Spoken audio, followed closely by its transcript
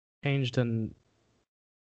Changed in.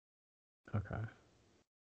 Okay.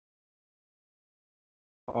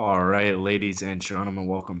 All right, ladies and gentlemen,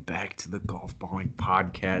 welcome back to the Golf Balling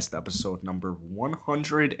Podcast, episode number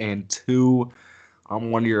 102.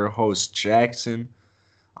 I'm one of your hosts, Jackson.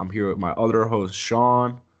 I'm here with my other host,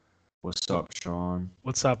 Sean. What's up, Sean?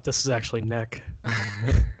 What's up? This is actually Nick.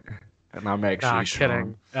 And I'm actually Sean.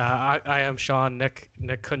 Kidding. I am Sean. Nick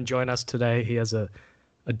couldn't join us today. He has a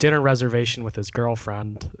dinner reservation with his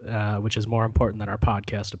girlfriend, which is more important than our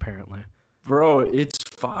podcast, apparently. Bro, it's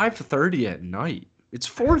 5:30 at night. It's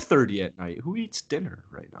 4:30 at night. Who eats dinner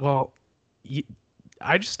right now? Well,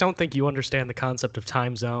 I just don't think you understand the concept of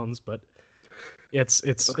time zones, but it's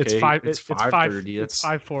Okay, it's 5:30. it's 5:30. It's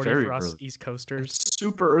That's 5:40 very for us early. East Coasters. It's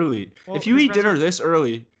super early. Well, if you his eat dinner this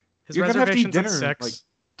early, His you're gonna have to eat reservation's dinner at 6. like,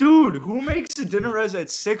 dude, who makes a dinner res at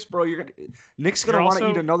 6, bro? Nick's gonna want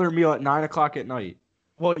to eat another meal at 9 o'clock at night.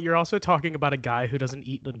 Well, you're also talking about a guy who doesn't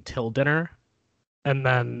eat until dinner, and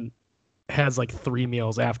then has like 3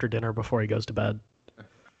 meals after dinner before he goes to bed.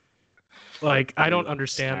 Like, I don't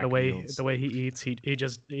understand the way he eats. He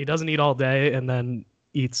doesn't eat all day and then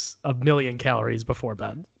eats 1,000,000 calories before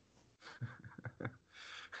bed.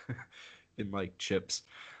 In like chips.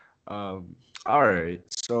 All right,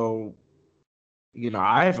 so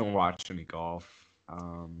I haven't watched any golf.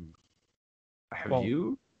 Have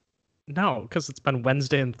you? No, because it's been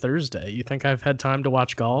Wednesday and Thursday. You think I've had time to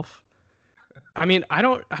watch golf? I mean, I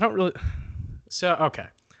don't really. So, okay.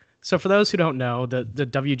 So for those who don't know, the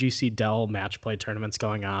WGC Dell match play tournament's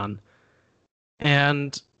going on.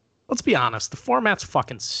 And let's be honest, the format's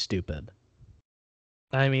fucking stupid.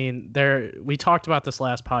 I mean, we talked about this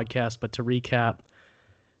last podcast, but to recap,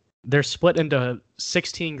 they're split into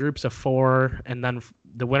 16 groups of 4, and then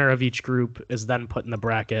the winner of each group is then put in the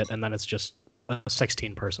bracket, and then it's just a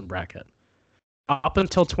 16-person bracket. Up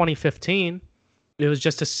until 2015, it was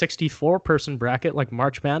just a 64-person bracket like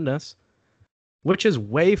March Madness, which is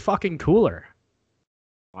way fucking cooler.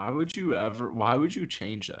 Why would you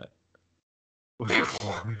change that?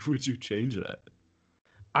 Why would you change that?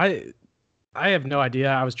 I have no idea.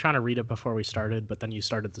 I was trying to read it before we started, but then you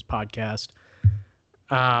started this podcast.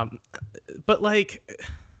 But like,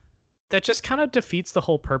 that just kind of defeats the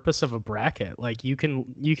whole purpose of a bracket. Like, you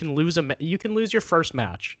can lose your first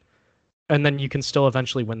match, and then you can still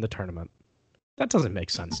eventually win the tournament. That doesn't make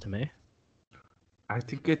sense to me. I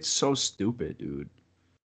think it's so stupid, dude.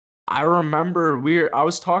 I remember I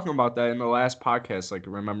was talking about that in the last podcast. Like,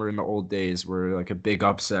 remember in the old days where like a big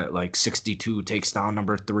upset, like 62 takes down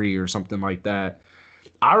number 3 or something like that.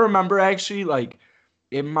 I remember actually like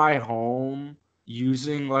in my home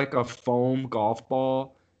using like a foam golf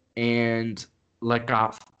ball and like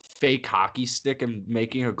a fake hockey stick and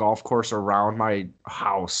making a golf course around my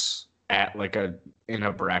house at like in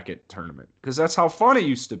a bracket tournament, because that's how fun it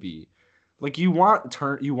used to be. Like, you want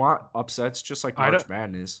upsets just like March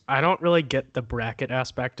Madness. I don't really get the bracket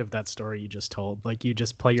aspect of that story you just told. Like, you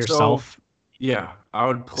just play yourself. So, yeah, I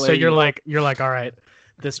would play. So you're like, all right,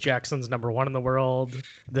 this Jackson's number 1 in the world.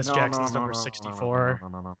 This Jackson's number 64.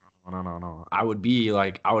 No. I would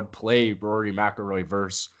play Rory McIlroy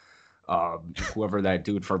versus whoever that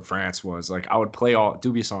dude from France was. Like, I would play all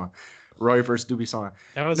Dubuisson, Rory versus Dubuisson.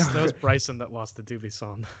 That was Bryson that lost to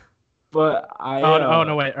Dubuisson. But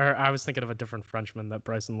no, wait. Or I was thinking of a different Frenchman that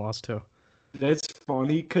Bryson lost to. That's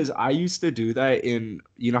funny because I used to do that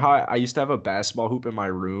how I used to have a basketball hoop in my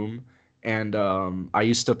room, and I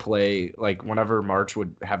used to play, like, whenever March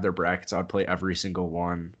would have their brackets, I'd play every single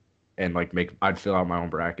one, and like I'd fill out my own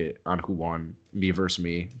bracket on who won, me versus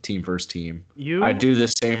me, team versus team. I'd do the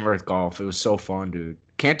same with golf. It was so fun, dude.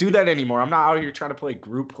 Can't do that anymore. I'm not out here trying to play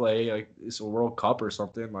group play like it's a World Cup or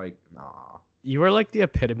something. Like, nah. You are like the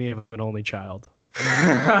epitome of an only child.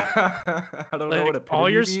 I don't know what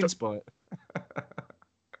epitome means, but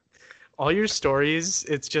all your stories,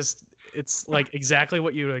 it's like exactly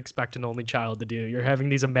what you would expect an only child to do. You're having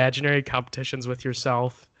these imaginary competitions with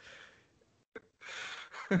yourself.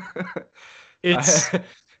 It's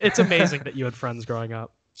amazing that you had friends growing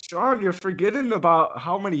up. Sean, you're forgetting about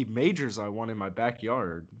how many majors I won in my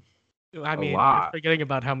backyard. I mean, you're forgetting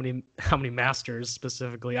about how many Masters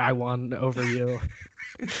specifically I won over you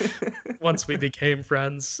once we became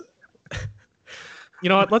friends. You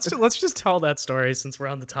know what? Let's just tell that story since we're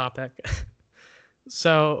on the topic.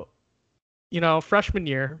 So, freshman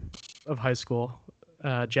year of high school,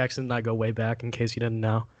 Jackson and I go way back. In case you didn't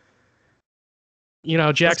know,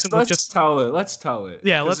 Jackson. Let's tell it. Let's tell it.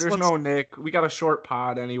 Yeah, there's no Nick. We got a short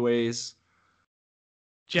pod, anyways.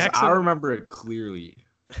 Jackson. I remember it clearly.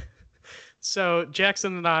 So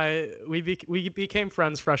Jackson and I, we became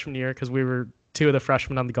friends freshman year because we were 2 of the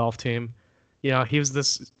freshmen on the golf team, You know, he was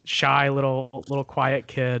this shy little quiet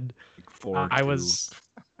kid. Like 4'2".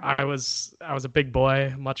 I was a big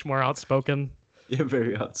boy, much more outspoken, You're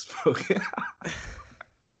very outspoken.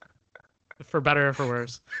 for better or for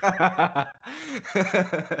worse.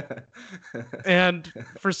 And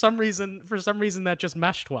for some reason that just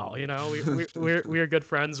meshed well. You know, we're good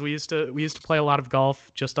friends. We used to play a lot of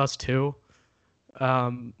golf, just us two,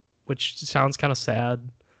 which sounds kind of sad.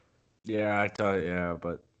 Yeah, I thought, yeah,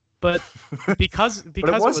 But because but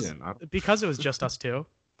it wasn't. because it was just us two,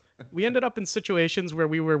 we ended up in situations where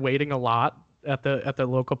we were waiting a lot at the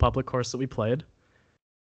local public course that we played.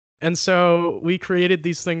 And so we created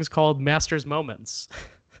these things called Masters Moments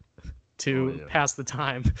to pass the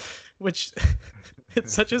time, which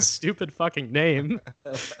it's such a stupid fucking name.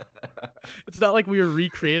 It's not like we were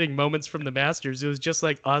recreating moments from the Masters. It was just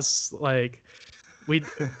like us, like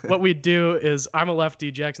what we'd do is I'm a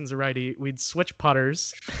lefty, Jackson's a righty. We'd switch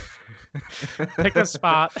putters, pick a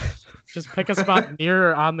spot, just pick a spot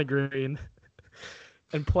near or on the green,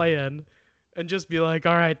 and play in. And just be like,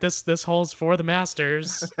 all right, this hole's for the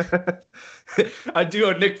Masters. I do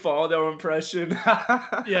a Nick Faldo impression.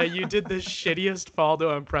 Yeah, you did the shittiest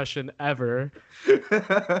Faldo impression ever.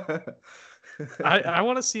 I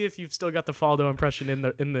want to see if you've still got the Faldo impression in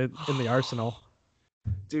the arsenal.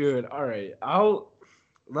 Dude, all right.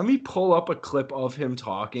 Let me pull up a clip of him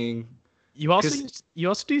talking. You also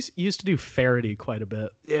used to do Faraday quite a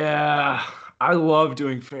bit. Yeah, I love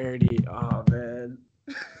doing Faraday. Oh man.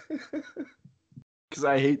 Because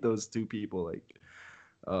I hate those two people. Like,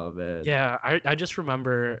 oh man. Yeah, I just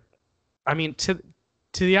remember. I mean, to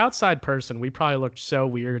the outside person, we probably looked so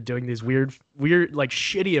weird doing these weird like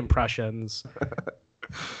shitty impressions.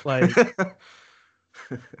 Like,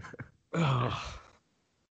 oh.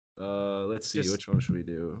 Let's see. Which one should we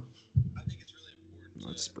do? I think it's really important.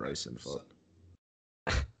 Let's Bryson fuck.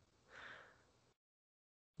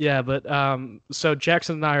 Yeah, but so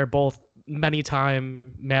Jackson and I are both many-time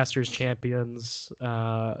Masters champions.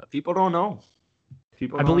 People don't know.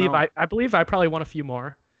 I believe I probably won a few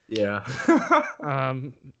more. Yeah.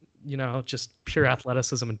 You know, just pure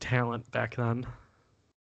athleticism and talent back then.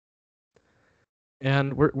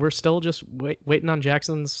 And we're still just waiting on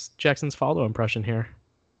Jackson's Faldo impression here.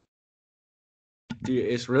 Dude,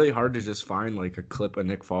 it's really hard to just find like a clip of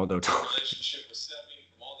Nick Faldo talking. Relationship with Seve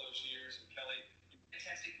from all those years, and Kelly.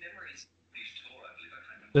 Fantastic memories.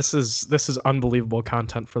 This is unbelievable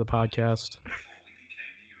content for the podcast.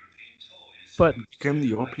 But became the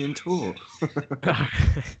European tour.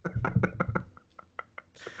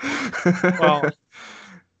 Well,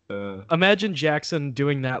 imagine Jackson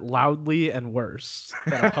doing that loudly and worse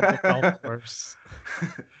at a public golf course.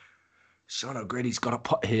 Sean O'Grady's got a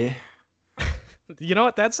putt here. You know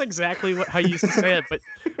what? That's exactly how you used to say it,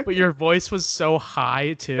 but your voice was so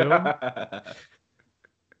high too. That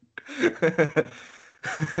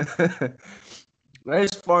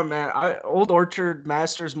is fun, man. Old Orchard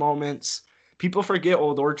Masters moments. People forget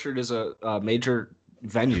Old Orchard is a major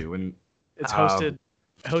venue, and it's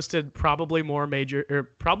hosted probably more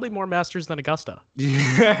Masters than Augusta.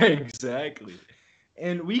 Yeah, exactly.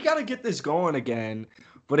 And we got to get this going again.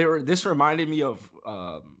 But this reminded me of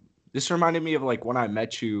like when I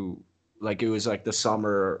met you. Like it was like the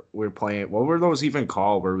summer we were playing. What were those even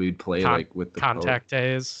called? Where we'd play like with the contact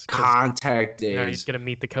days. Contact days. You know, you're gonna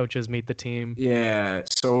meet the coaches, meet the team. Yeah.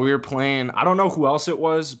 So we were playing. I don't know who else it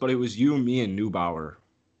was, but it was you, me, and Neubauer.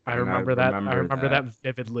 I remember that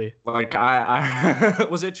vividly. Like I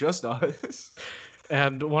was it just us?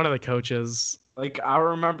 And one of the coaches. Like I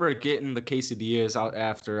remember getting the quesadillas out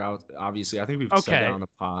after. Obviously, I think we've said that on the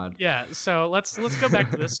pod. Yeah. So let's go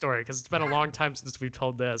back to this story because it's been a long time since we've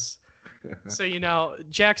told this. So you know,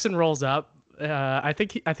 Jackson rolls up. I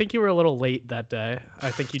think you were a little late that day. I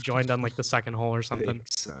think you joined on like the second hole or something.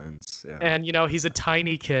 Makes sense. Yeah. And you know, he's a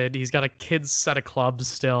tiny kid. He's got a kid's set of clubs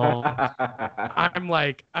still. I'm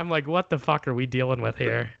like, what the fuck are we dealing with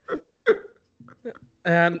here?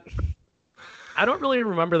 And I don't really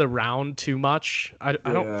remember the round too much. I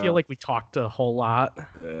don't feel like we talked a whole lot.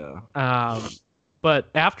 Yeah. But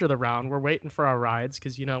after the round, we're waiting for our rides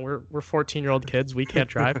because you know we're 14-year-old kids. We can't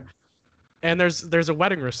drive. And there's a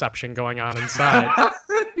wedding reception going on inside.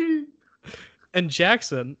 And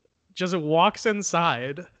Jackson just walks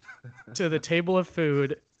inside to the table of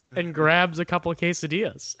food and grabs a couple of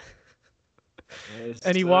quesadillas. Yes,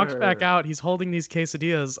 and he walks back out. He's holding these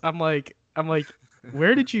quesadillas. I'm like,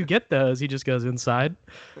 where did you get those? He just goes inside.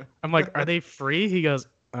 I'm like, are they free? He goes,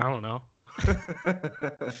 I don't know.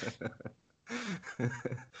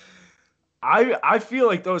 I feel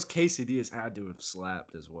like those quesadillas had to have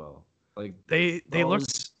slapped as well. Like they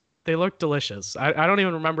looked They look delicious. I don't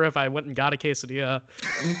even remember if I went and got a quesadilla.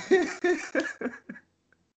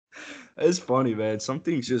 It's funny, man. Some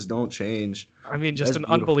things just don't change. I mean, just That's an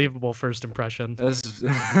beautiful. unbelievable first impression. That's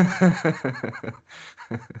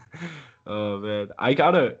oh man,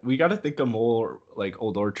 we gotta think of more like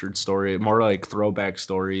Old Orchard story, more like throwback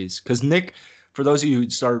stories. Cause Nick, for those of you who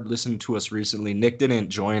started listening to us recently, Nick didn't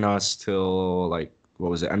join us till like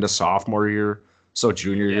what was it, end of sophomore year, so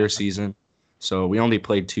junior Yeah. year season. So we only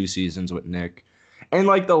played 2 seasons with Nick, and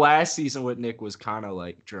like the last season with Nick was kind of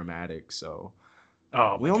like dramatic. So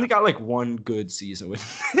Oh, we only got like 1 good season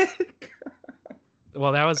with Nick.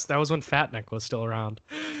 well, that was when Fat Nick was still around.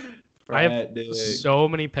 I have Frat Nick. so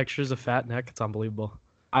many pictures of Fat Nick. It's unbelievable.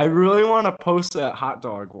 I really want to post that hot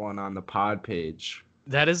dog one on the pod page.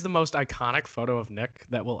 That is the most iconic photo of Nick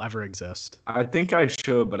that will ever exist. I think I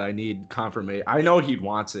should, but I need confirmation. I know he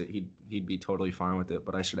wants it. He'd be totally fine with it,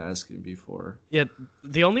 but I should ask him before. Yeah,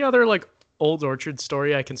 the only other like Old Orchard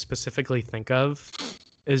story I can specifically think of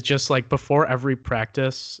is just like before every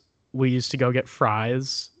practice, we used to go get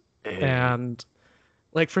fries, and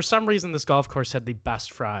like for some reason this golf course had the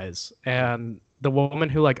best fries, and the woman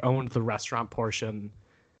who like owned the restaurant portion,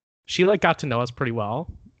 she like got to know us pretty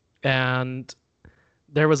well, and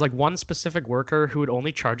there was like one specific worker who would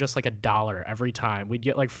only charge us like $1 every time. We'd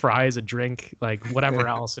get like fries, a drink, like whatever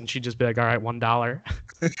else, and she'd just be like, "All right, $1."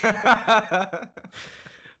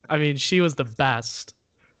 I mean, she was the best.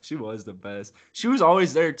 She was the best. She was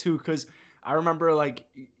always there too, because I remember like,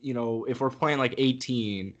 you know, if we're playing like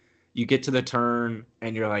 18, you get to the turn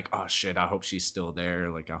and you're like, oh shit, I hope she's still there.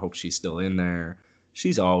 Like, I hope she's still in there.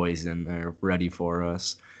 She's always in there, ready for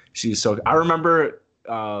us. She's so. I remember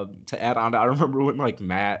to add on to, I remember when like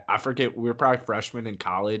Matt, I forget, we were probably freshmen in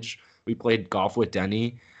college. We played golf with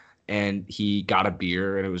Denny, and he got a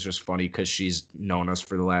beer, and it was just funny because she's known us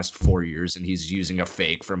for the last 4 years, and he's using a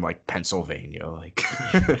fake from like Pennsylvania. Like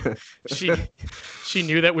She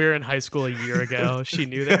knew that we were in high school a year ago. She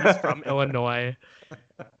knew that he's from Illinois.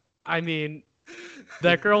 I mean,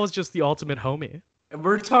 that girl was just the ultimate homie. And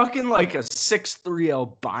we're talking like a 6'3"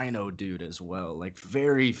 albino dude as well, like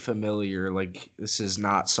very familiar. Like this is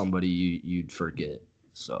not somebody you'd forget.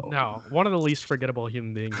 So No, one of the least forgettable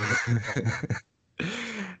human beings.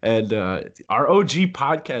 And our OG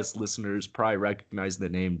podcast listeners probably recognize the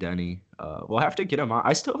name Denny. We'll have to get him on.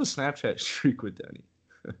 I still have a Snapchat streak with Denny.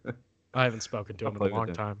 I haven't spoken to him in a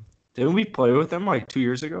long time. Didn't we play with him like 2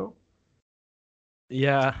 years ago?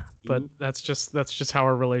 Yeah, but that's just how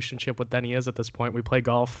our relationship with Denny is at this point. We play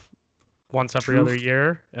golf once every other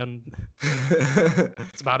year, and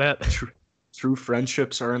that's about it. True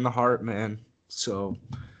friendships are in the heart, man. So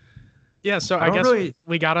yeah, so I guess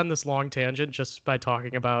we got on this long tangent just by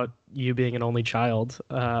talking about you being an only child,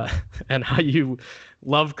 and how you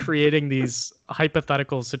love creating these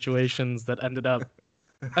hypothetical situations that ended up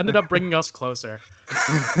bringing us closer.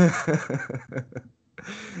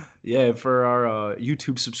 Yeah, for our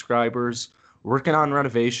YouTube subscribers, working on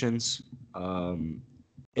renovations.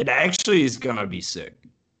 It actually is gonna be sick.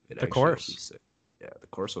 The course. Will be sick. Yeah, the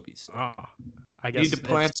course will be sick. Oh, I guess Need to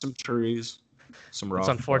plant some trees. Some rough. It's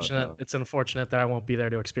unfortunate. It's unfortunate that I won't be there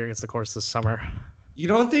to experience the course this summer. You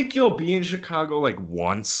don't think you'll be in Chicago like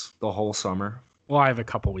once the whole summer? Well, I have a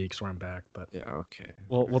couple weeks where I'm back, but Yeah, okay.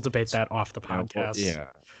 we'll debate that off the podcast. Yeah.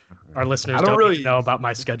 Our listeners I don't don't really- need to know about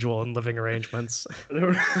my schedule and living arrangements. I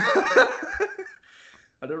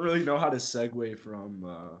don't really know how to segue from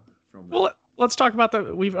Well, let's talk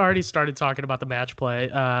about we've already started talking about the match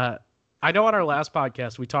play. I know on our last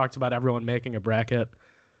podcast we talked about everyone making a bracket,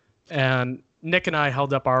 and Nick and I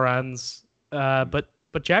held up our ends. But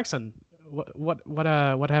Jackson, what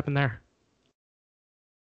happened there?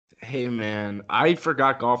 Hey man, I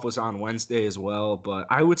forgot golf was on Wednesday as well, but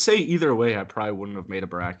I would say either way I probably wouldn't have made a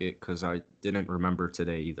bracket because I didn't remember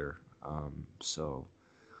today either. So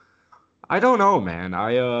I don't know, man.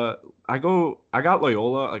 I got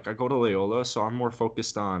Loyola, like I go to Loyola, so I'm more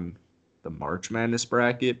focused on the March Madness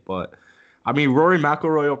bracket. But I mean, Rory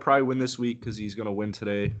McIlroy will probably win this week because he's gonna win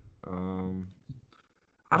today. I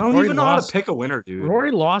don't Rory even know how lost- to pick a winner, dude.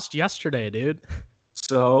 Rory lost yesterday, dude.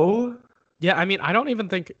 So Yeah, I mean, I don't even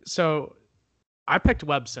think so. I picked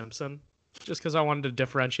Webb Simpson just because I wanted to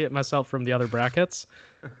differentiate myself from the other brackets,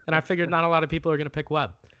 and I figured not a lot of people are going to pick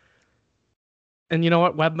Webb. And you know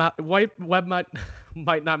what? Webb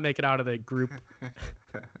might not make it out of the group.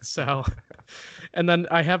 So, and then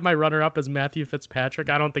I have my runner-up as Matthew Fitzpatrick.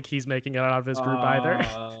 I don't think he's making it out of his group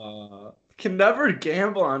either. Can never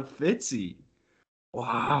gamble on Fitzy.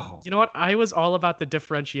 Wow. You know what? I was all about the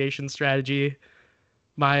differentiation strategy.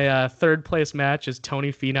 My third place match is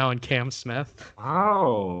Tony Finau and Cam Smith.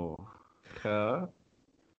 Wow. Okay.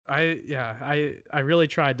 I really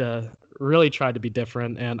tried to be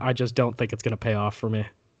different, and I just don't think it's gonna pay off for me.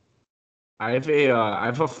 I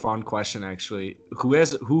have a fun question actually. Who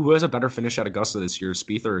has a better finish at Augusta this year,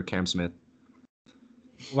 Spieth or Cam Smith?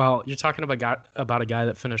 Well, you're talking about a guy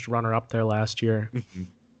that finished runner up there last year,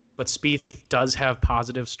 but Spieth does have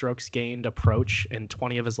positive strokes gained approach in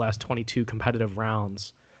 20 of his last 22 competitive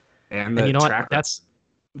rounds. And And you know what? track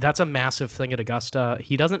That's a massive thing at Augusta.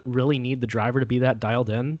 He doesn't really need the driver to be that dialed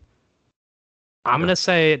in. I'm gonna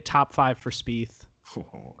say top 5 for Spieth.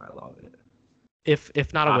 Oh, I love it.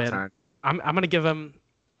 If not Top a win, 10. I'm gonna give him.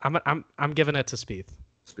 I'm giving it to Spieth.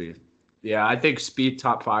 Spieth. Yeah, I think Spieth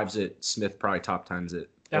top 5's it. Smith probably top 10's it.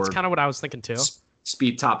 That's Or kind of what I was thinking too.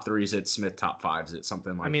 Spieth top 3's it. Smith top 5's it.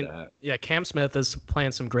 Something like that. Yeah, Cam Smith is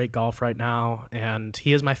playing some great golf right now, and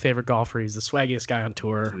he is my favorite golfer. He's the swaggiest guy on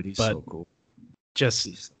tour. Dude, he's but so cool. just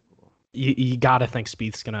He's so cool. you gotta think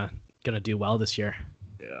Spieth's gonna do well this year.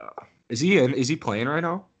 Yeah. Is he playing right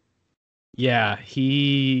now? Yeah,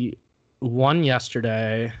 he won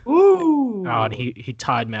yesterday. Ooh. Oh, and he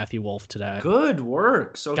tied Matthew Wolff today. Good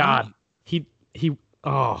work. So God, he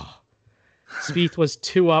Spieth was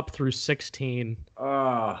 2 up through 16,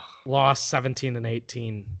 lost 17 and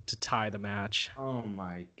 18 to tie the match. Oh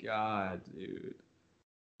my God, dude.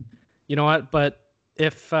 You know what? But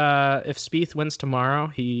if Spieth wins tomorrow,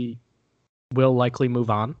 he will likely move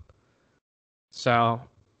on. So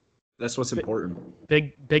That's what's important.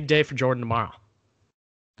 big day for Jordan tomorrow.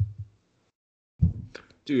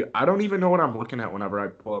 Dude, I don't even know what I'm looking at whenever I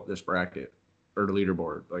pull up this bracket or the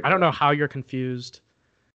leaderboard. Like I don't know how you're confused.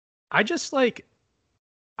 I just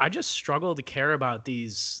struggle to care about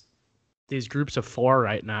these groups of 4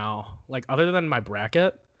 right now. Like other than my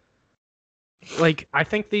bracket, like I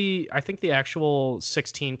think the actual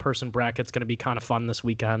 16 person bracket's going to be kind of fun this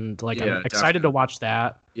weekend. Like Yeah, I'm excited to definitely. watch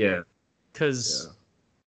that Yeah. cuz Yeah.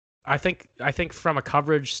 I think from a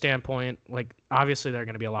coverage standpoint, like obviously there are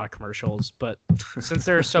going to be a lot of commercials, but since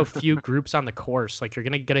there are so few groups on the course, like you're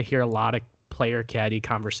going to get to hear a lot of player caddy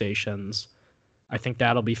conversations. I think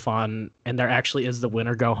that'll be fun, and there actually is the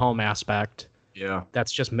winner go home aspect Yeah.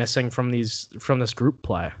 that's just missing from this group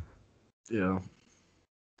play. Yeah.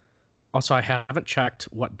 Also, I haven't checked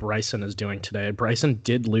what Bryson is doing today. Bryson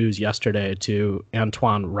did lose yesterday to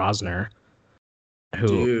Antoine Rosner, who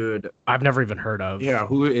Dude. I've never even heard of. Yeah,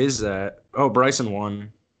 who is that? Oh, Bryson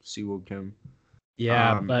won. Siwoo Kim.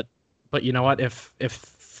 Yeah, Um, but you know what? If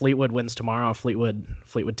Fleetwood wins tomorrow, Fleetwood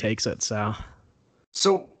takes it. So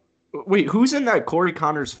So wait, who's in that Corey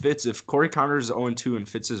Connors Fitz? If Corey Connors is 0-2 and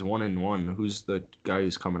Fitz is 1-1, who's the guy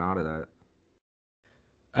who's coming out of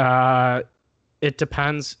that? it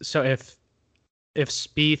depends. So if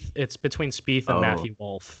Spieth, it's between Spieth and Oh. Matthew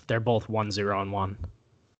Wolff. They're both 1-0-1.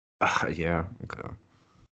 Yeah. Okay.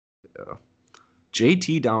 Yeah.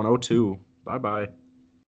 JT down 0-2. Bye.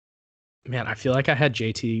 Man, I feel like I had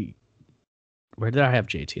JT. Where did I have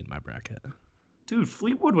JT in my bracket? Dude,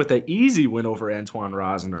 Fleetwood with an easy win over Antoine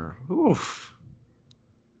Rosner. Oof.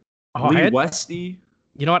 Oh, Lee I had, Westy.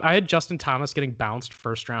 you know what? I had Justin Thomas getting bounced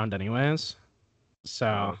first round anyways.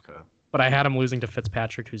 So, Okay. but I had him losing to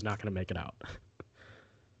Fitzpatrick, who's not going to make it out.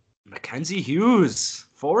 Mackenzie Hughes,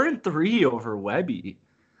 4-3 over Webby.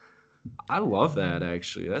 I love that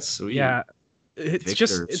actually. That's sweet. Yeah, it's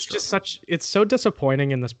Victor it's so disappointing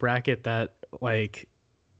in this bracket that like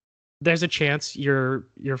there's a chance your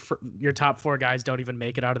top 4 guys don't even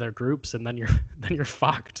make it out of their groups, and then you're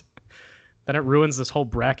fucked. Then it ruins this whole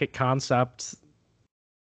bracket concept.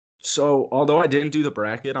 So, although I didn't do the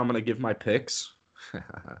bracket, I'm gonna give my picks.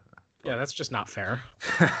 Yeah, that's just not fair.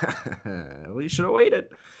 Well, you should have waited.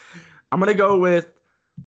 I'm gonna go with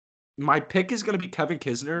my pick is gonna be Kevin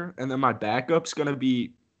Kisner, and then my backup's gonna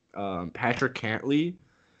be Patrick Cantley.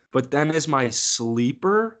 But then as my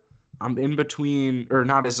sleeper, I'm in between, or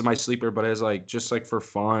not as my sleeper, but as like just like for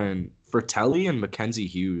fun, for Telly and Mackenzie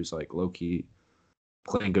Hughes, like low key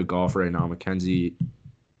playing good golf right now. Mackenzie,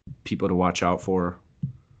 people to watch out for.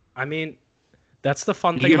 I mean, that's the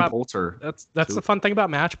fun He thing and about Poulter. that's too. the fun thing about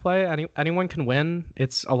match play. Anyone can win.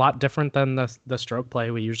 It's a lot different than the stroke play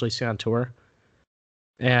we usually see on tour.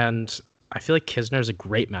 And I feel like Kisner's a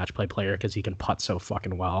great match play player because he can putt so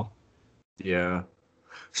fucking well. Yeah.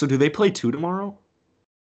 So do they play 2 tomorrow?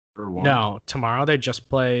 Or 1? No, tomorrow they just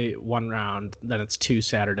play 1 round. Then it's 2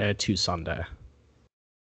 Saturday, 2 Sunday.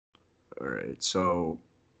 All right. So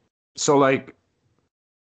like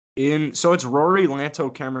so it's Rory,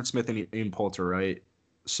 Lanto, Cameron Smith, and Ian Poulter, right?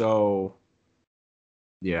 So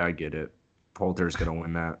yeah, I get it. Poulter's gonna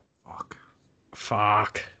win that.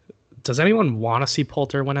 Fuck. Does anyone want to see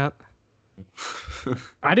Poulter win it?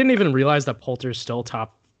 I didn't even realize that Poulter's still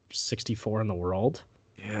top 64 in the world.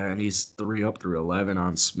 Yeah, and he's 3 up through 11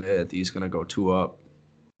 on Smith. He's gonna go 2 up.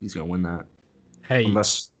 He's gonna win that. Hey,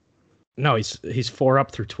 Unless, no, he's 4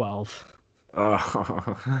 up through 12.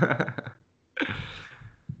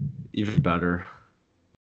 even better.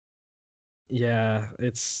 Yeah,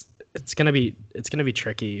 it's gonna be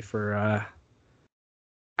tricky for.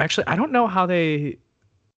 Actually, I don't know how they.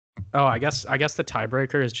 Oh, I guess the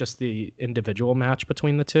tiebreaker is just the individual match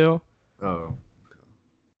between the two. Oh,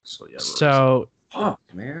 so yeah. So Fuck,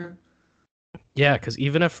 man. yeah, because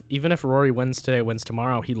even if Rory wins today, wins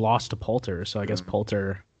tomorrow, he lost to Poulter. So I guess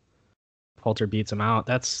Poulter beats him out.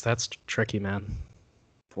 That's tricky, man.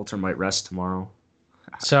 Poulter might rest tomorrow.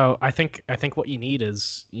 So I think what you need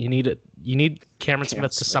is you need Cameron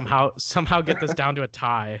Smith to somehow get this down to a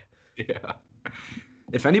tie. Yeah.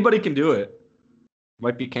 If anybody can do it,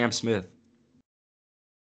 might be Cam Smith.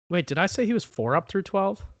 Wait, did I say he was 4 up through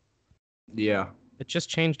 12? Yeah. It just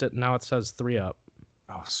changed it. Now it says 3 up.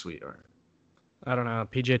 Oh, sweet. All right. I don't know.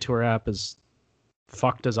 PGA Tour app is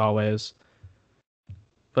fucked as always.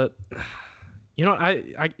 But you know,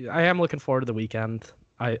 I am looking forward to the weekend.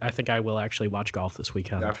 I think I will actually watch golf this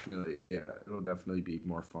weekend. Definitely. Yeah, it'll definitely be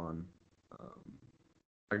more fun.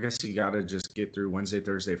 I guess you got to just get through Wednesday,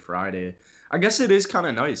 Thursday, Friday. I guess it is kind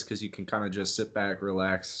of nice because you can kind of just sit back,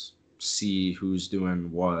 relax, see who's doing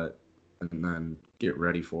what, and then get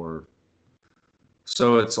ready for.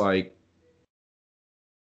 So it's like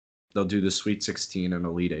they'll do the Sweet 16 and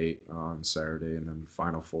Elite 8 on Saturday, and then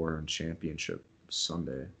Final Four and Championship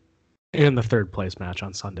Sunday. And the third place match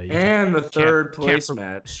on Sunday. And the third place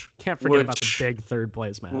match. Can't forget about the big third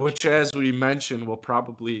place match. Which, as we mentioned, will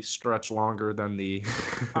probably stretch longer than the.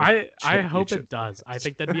 I hope it does. I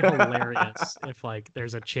think that'd be hilarious if like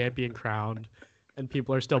there's a champion crowned and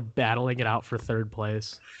people are still battling it out for third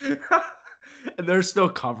place. And they're still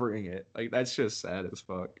covering it. Like, that's just sad as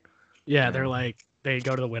fuck. Yeah, they're like, they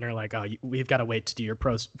go to the winner like, oh, we've got to wait to do your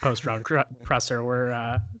post round presser.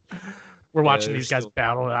 We're watching these guys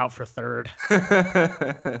battle it out for third.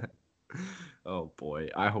 Oh boy,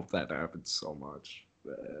 I hope that happens so much,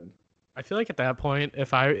 man. I feel like at that point,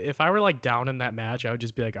 if I were like down in that match, I would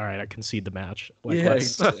just be like, all right, I concede the match. Like, Yeah,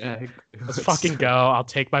 let's fucking go. I'll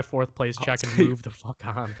take my 4th place check and move the fuck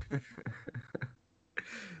on.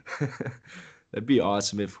 That'd be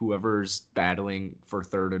awesome if whoever's battling for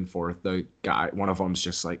 3rd and 4th, the guy, one of them's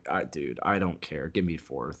just like, dude, I don't care. Give me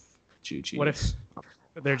 4th. GG. What if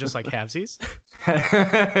they're just like halvesies?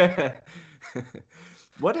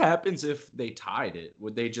 What happens if they tied it?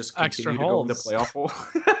 Would they just extra continue to go in the playoff hole?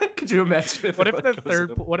 Could you imagine if what if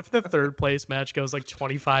the third place match goes like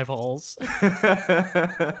 25 holes?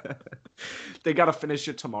 They gotta finish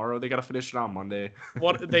it tomorrow. They gotta finish it on Monday.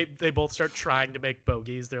 What they both start trying to make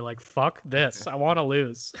bogeys. They're like, fuck this. I want to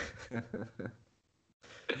lose.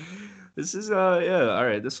 This is yeah, all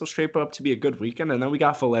right. This will shape up to be a good weekend, and then we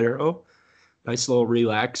got Valero, nice little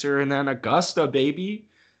relaxer, and then Augusta, baby.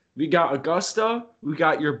 We got Augusta. We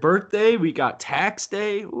got your birthday. We got tax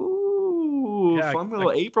day. Ooh, yeah, fun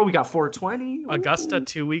little April. We got 420. Ooh. Augusta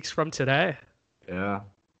 2 weeks from today. Yeah.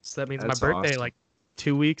 So that means my birthday, awesome. Like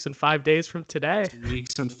 2 weeks and 5 days from today. 2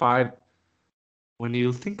 weeks and 5. When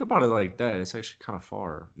you think about it like that, it's actually kind of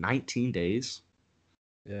far. 19 days.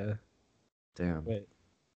 Yeah. Damn. Wait.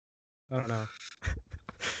 I don't know.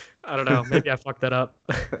 I don't know. Maybe I fucked that up.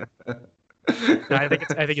 I think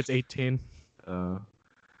it's 18.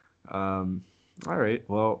 All right.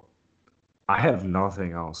 Well, I have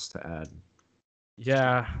nothing else to add.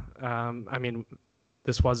 Yeah. I mean,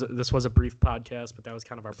 this was a brief podcast, but that was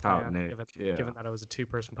kind of our plan, given that it was a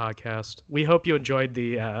 2-person podcast. We hope you enjoyed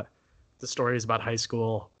the stories about high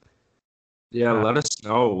school. Yeah, let us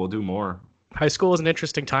know. We'll do more. High school is an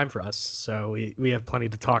interesting time for us, so we have plenty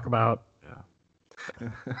to talk about. Yeah.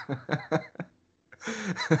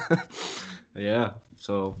 Yeah.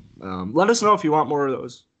 So let us know if you want more of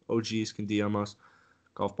those. OGs can DM us.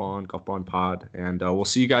 Golf Bond Pod, and we'll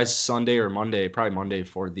see you guys Sunday or Monday, probably Monday,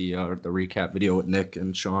 for the recap video with Nick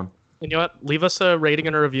and Sean. And you know what? Leave us a rating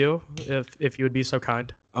and a review if you would be so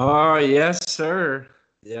kind. Oh, yes, sir.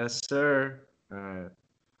 Yes, sir. All right.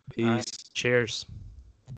 Peace. All right. Cheers.